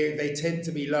 they tend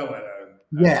to be lower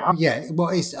though. Yeah, yeah. Well,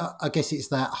 it's I guess it's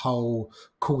that whole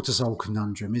cortisol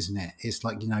conundrum, isn't it? It's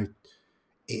like,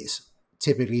 it's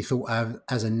typically thought of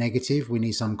as a negative. We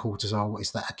need some cortisol.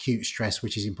 It's that acute stress,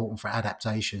 which is important for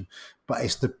adaptation, but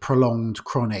it's the prolonged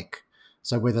chronic.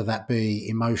 So whether that be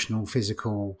emotional,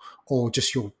 physical, or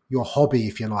just your hobby,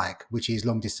 if you like, which is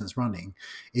long distance running,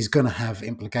 is going to have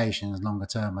implications longer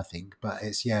term, I think. But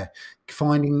it's, yeah,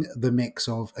 finding the mix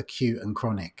of acute and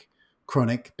chronic.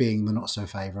 Chronic being the not so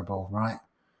favourable, right?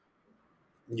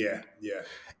 Yeah, yeah.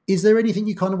 Is there anything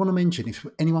you kind of want to mention? If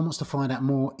anyone wants to find out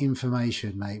more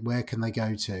information, mate, where can they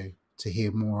go to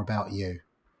hear more about you?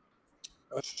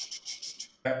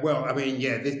 Well, I mean,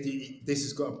 yeah, this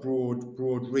has got a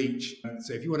broad reach.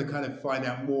 So if you want to kind of find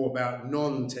out more about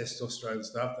non-testosterone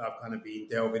stuff that I've kind of been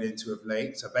delving into of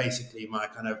late, so basically my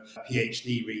kind of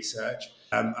PhD research,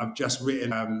 I've just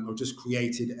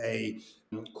created a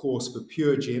course for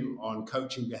Pure Gym on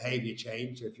coaching behavior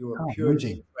change. So if you're a Oh, Pure Gym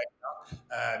amazing.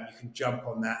 trainer, you can jump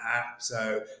on that app.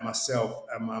 So myself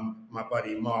and my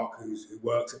buddy Mark, who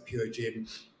works at Pure Gym,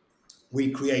 we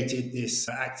created this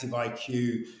active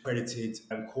IQ accredited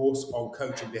course on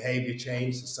coaching behavior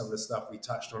change. So some of the stuff we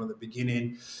touched on at the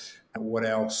beginning. What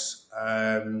else?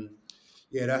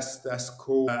 Yeah, that's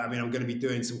cool. I mean, I'm going to be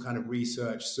doing some kind of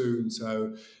research soon,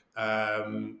 so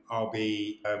I'll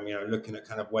be looking at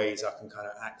kind of ways I can kind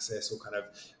of access or kind of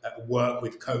work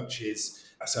with coaches.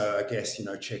 So I guess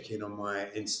check in on my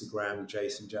Instagram,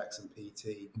 Jason Jackson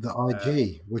PT. The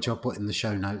IG, which I'll put in the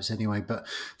show notes anyway. But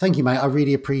thank you, mate. I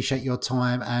really appreciate your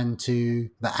time. And to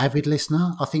the avid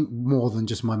listener, I think more than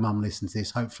just my mum listens to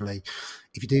this, hopefully.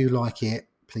 If you do like it,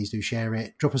 please do share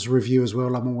it. Drop us a review as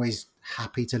well. I'm always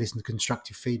happy to listen to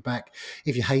constructive feedback.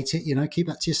 If you hate it, keep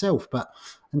that to yourself. But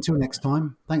until next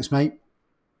time, thanks, mate.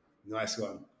 Nice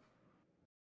one.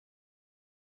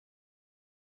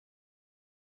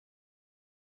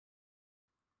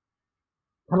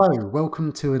 Hello,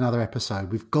 welcome to another episode.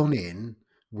 We've gone in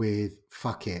with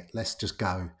fuck it, let's just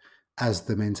go as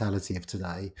the mentality of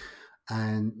today.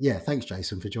 And yeah, thanks,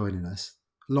 Jason, for joining us.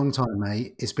 Long time,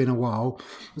 mate. It's been a while.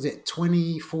 Was it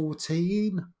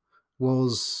 2014?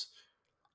 Was